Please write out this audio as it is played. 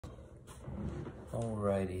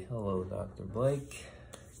Alrighty, hello Dr. Blake.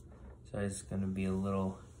 So it's gonna be a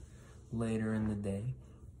little later in the day,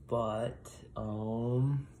 but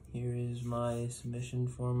here is my submission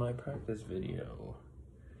for my practice video.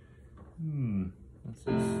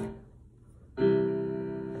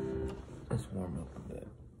 Let's warm up a bit.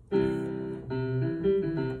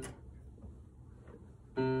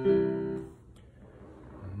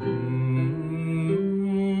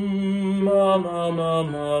 Mama,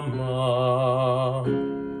 mama, mama.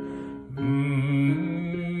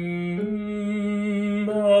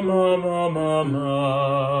 Mama, mama,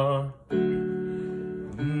 mama.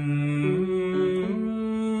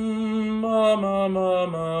 Mama,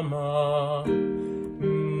 mama, mama.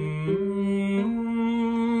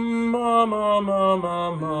 Mama, mama,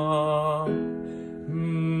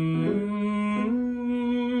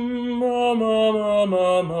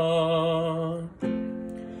 mama.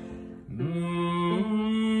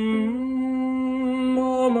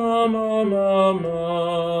 Mama, mama, mama. Mama, mama.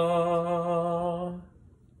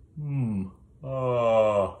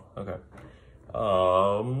 Okay.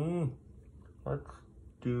 Let's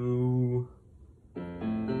do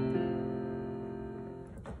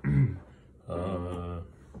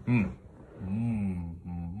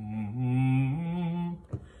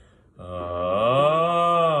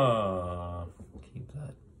keep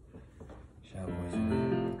that shout voice in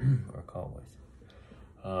there, or call voice.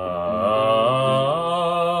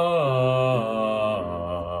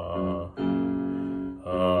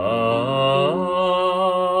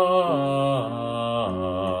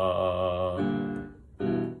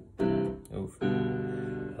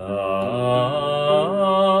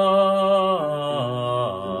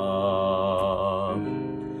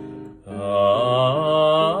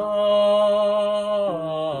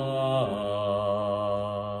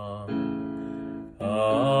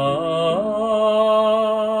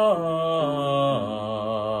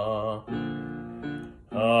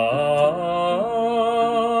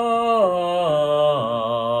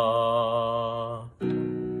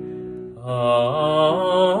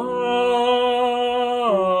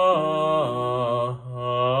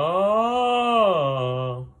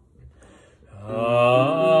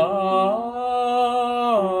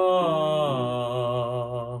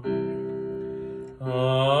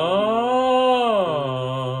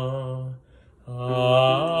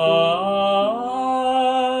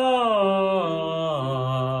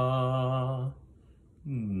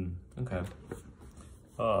 Okay.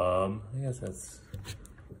 I guess that's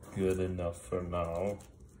good enough for now.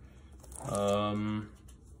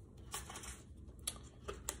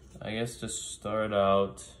 I guess to start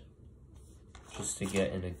out, just to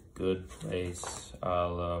get in a good place,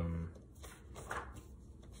 I'll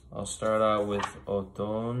start out with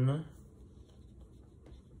Automne.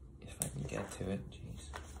 If I can get to it, jeez.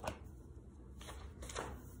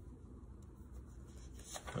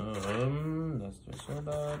 Let's just sort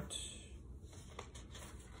out.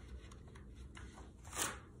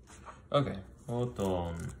 Okay,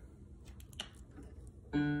 Automne.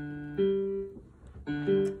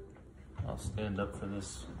 I'll stand up for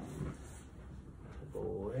this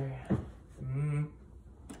boy.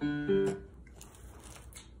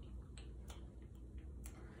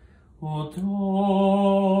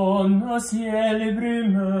 Automne, ciel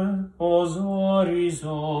brumeux, aux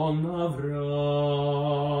horizons navrants.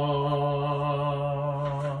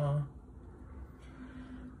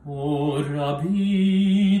 Au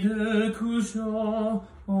rapide couchant,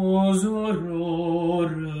 aux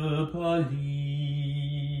aurores pâlies.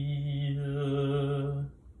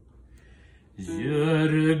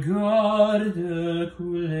 Je regarde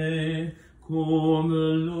couler comme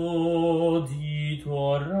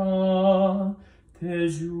l'auditorat tes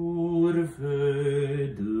jours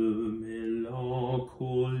faits de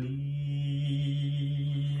mélancolie.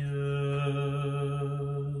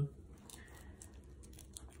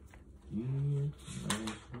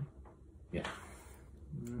 Yeah.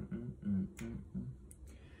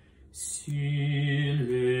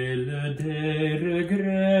 S'il est le des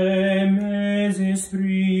regrets, mes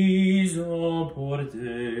esprits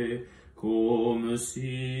emportés, comme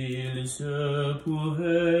s'il se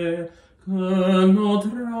pouvait que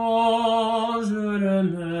notre ange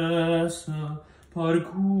renaisse,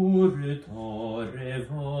 parcourt en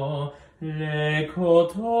rêvant les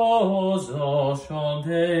coteaux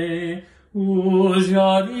enchantés, où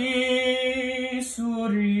jadis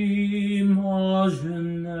sourit ma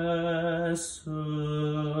jeunesse.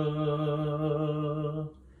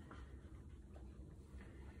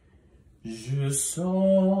 Je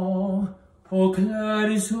sens au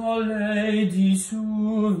clair soleil du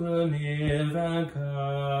souvenir vainqueur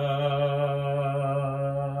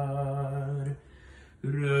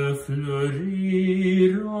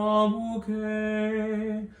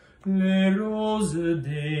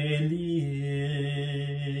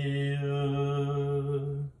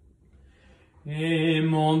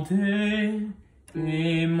monter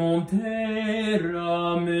et monter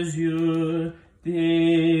à mes yeux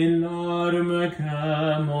des larmes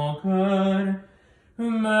que mon cœur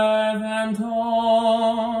me 20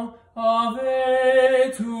 ans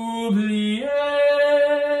avait oublié.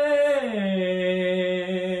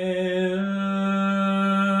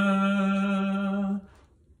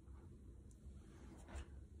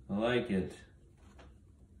 I like it.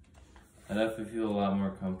 I definitely feel a lot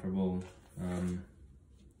more comfortable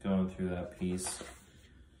going through that piece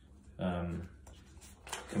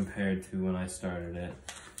compared to when I started it.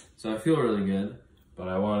 So I feel really good, but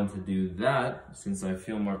I wanted to do that since I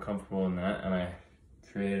feel more comfortable in that and I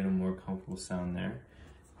created a more comfortable sound there.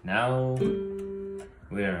 Now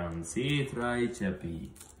we're on C triceps.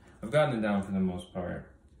 I've gotten it down for the most part.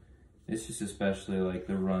 It's just especially like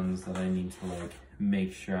the runs that I need to like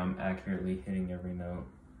make sure I'm accurately hitting every note.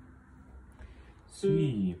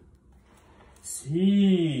 C.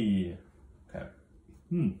 C. Okay.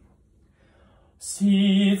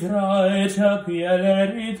 Si tra i ceppi e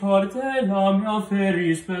le ritorte la mia fe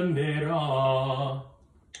risplenderà.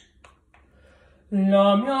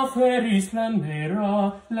 La mia fe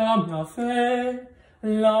risplenderà, la mia fe,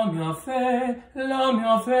 la mia fe, la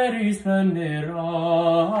mia fe risplenderà.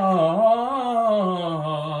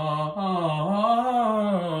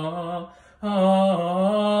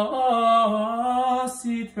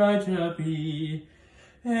 Si tra i ceppi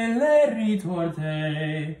e le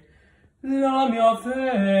ritorte la mia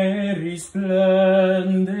fe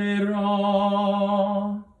risplenderà.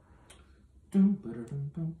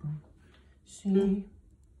 Si.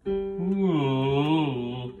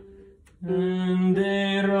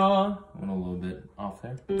 Splenderà. Went a little bit off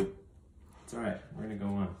there. It's alright, we're gonna go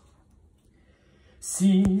on.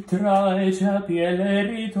 Si tra i ceppi e le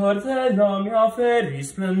ritorte la mia fe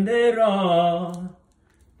risplenderà.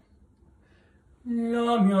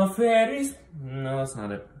 La mia fe risplenderà. No, that's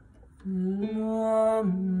not it.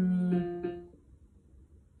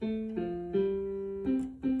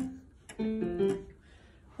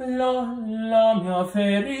 La mia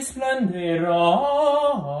fe risplenderà,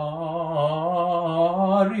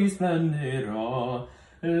 risplenderà,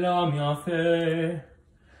 la mia fe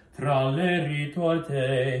tra le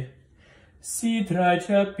ritorte. Si tra i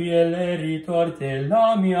ceppi e le ritorte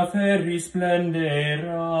la mia fe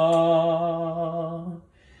risplenderà.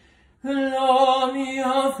 La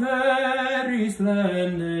mia fe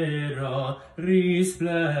risplenderà, risplenderà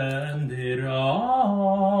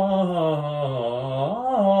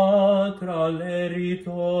tra le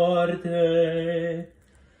ritorte.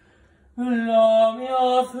 La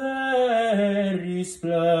mia fe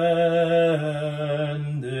risplenderà.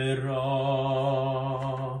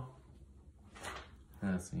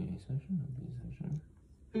 That's the A section, the B section.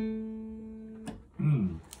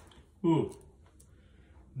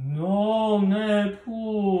 Non è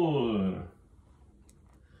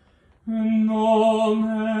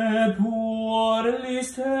pur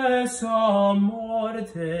l'istessa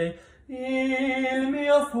morte, il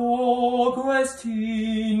mio fuoco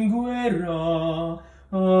estinguerà.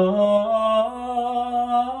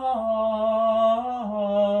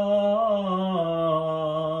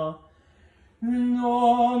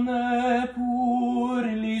 Non è pur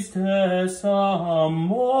l'istessa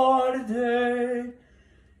morte,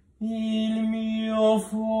 il mio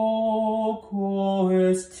fuoco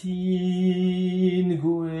estinguerà.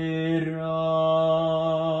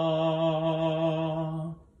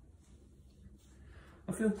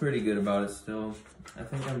 I feel pretty good about it still. I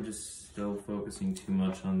think I'm just still focusing too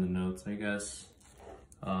much on the notes, I guess.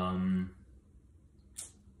 I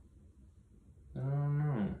don't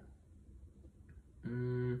know.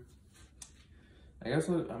 I guess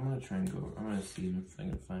I'm gonna try and go, I'm gonna see if I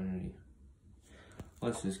can find any.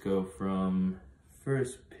 Let's just go from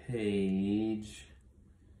first page,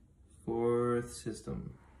 fourth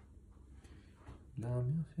system.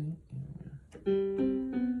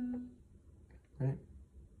 Right?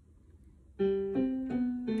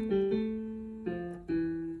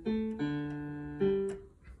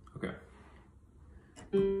 Okay.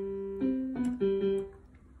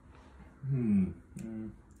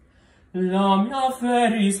 La mia fe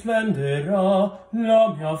risplenderà,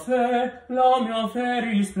 la mia fe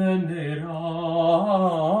risplenderà.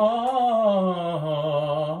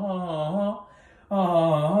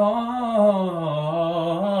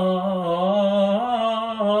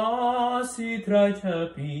 Si tra i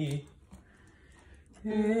ceppi.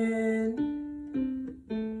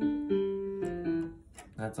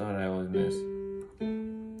 That's what I always miss.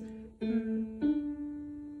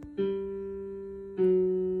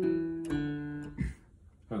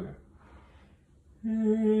 Okay.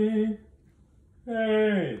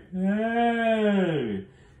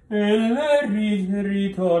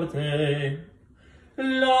 torte,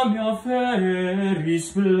 la mia fe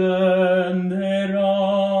risplenderà.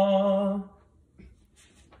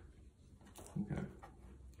 Okay,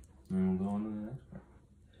 then we'll go on to the next part.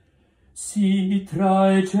 Si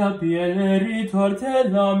tra i ceppi e le ritorte,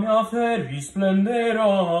 la mia fe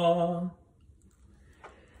risplenderà.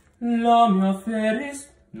 La mia fe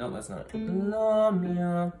No, that's not it.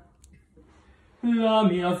 La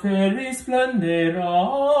mia fe risplenderà,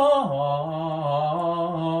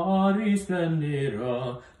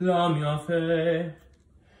 risplenderà, la mia fe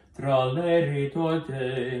tra le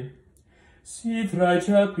ritorte. Si tra i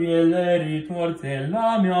ceppi e le ritorte,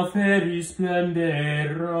 la mia fe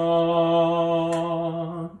risplenderà.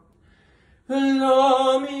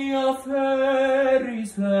 La mia fe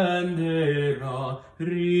risplenderà,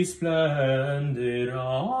 risplenderà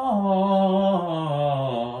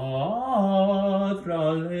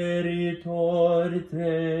tra le ritorte.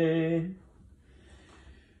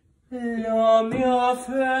 La mia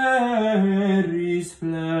fe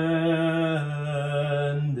risplenderà.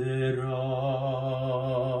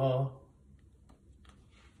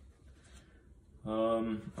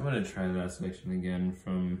 I'm gonna try that section again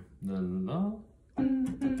from the law. I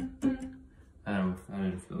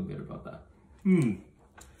didn't feel good about that.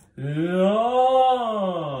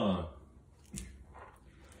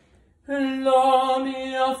 La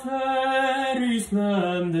mia fe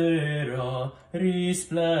risplenderà,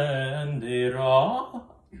 risplenderà.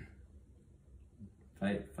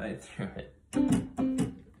 Fight through it.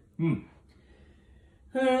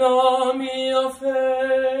 La mia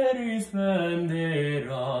fe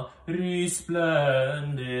risplenderà, risplenderà,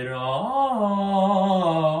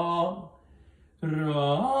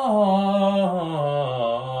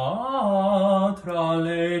 tra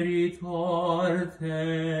le ritorte.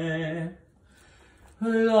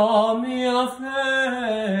 La mia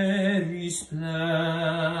fe risplenderà.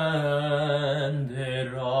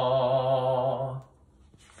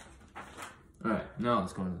 Alright, now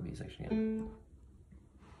let's go into the B section again.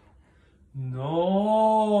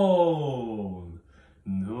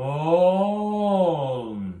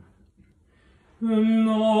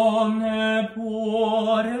 Non è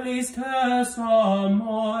pur l'istessa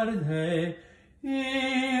morte,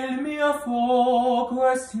 il mio fuoco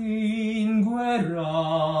estinguerà.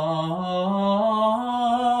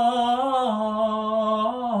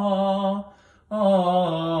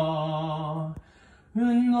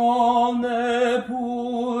 Non è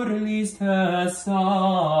pur l'istessa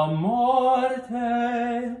morte,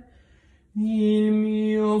 il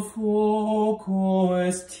mio fuoco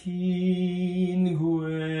estinguerà.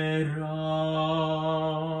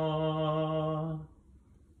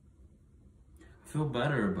 I feel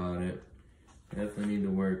better about it. I definitely need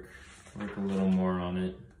to work a little more on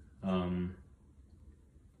it. I'm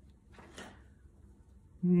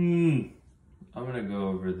gonna go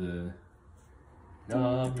over the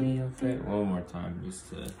one more time just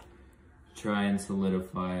to try and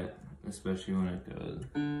solidify it, especially when it goes.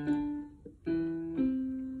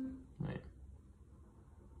 Right.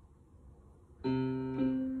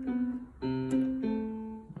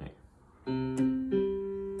 Right.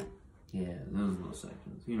 Yeah, those little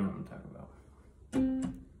sections. You know what I'm talking about.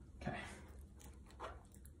 Okay.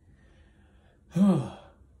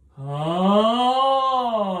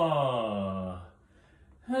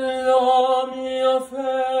 La mia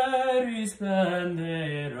fe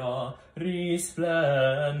risplenderà,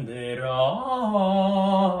 risplenderà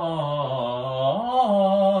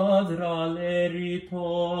tra le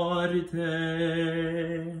ritorte.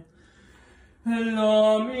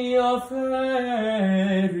 La mia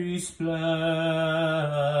fe risplenderà.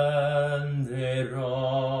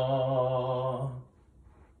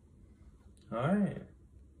 Alright.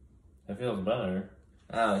 That feels better.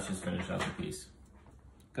 Let's just finish out the piece.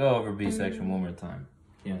 Go over B section one more time.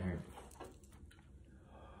 Can't hurt.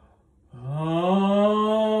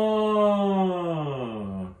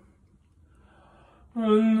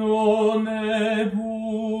 Non è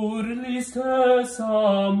pur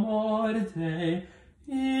l'istessa morte,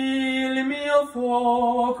 il mio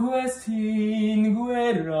fuoco estinguerà.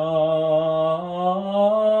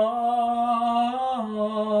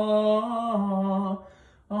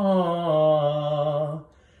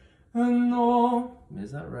 No,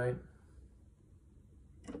 is that right?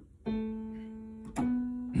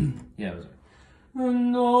 Yeah, it was right.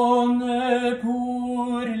 Non è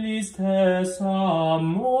pur l'istessa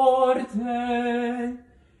morte,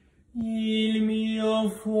 il mio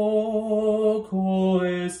fuoco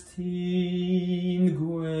estinguerà.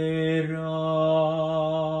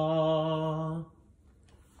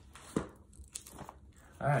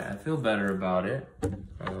 Alright, I feel better about it.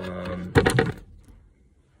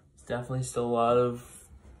 definitely still a lot of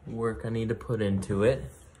work I need to put into it,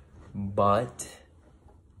 but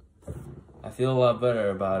I feel a lot better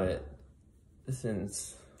about it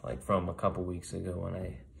since like from a couple weeks ago when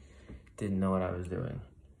I didn't know what I was doing.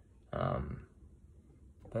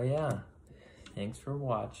 But yeah, thanks for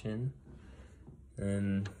watching,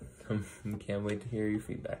 and I can't wait to hear your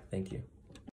feedback. Thank you.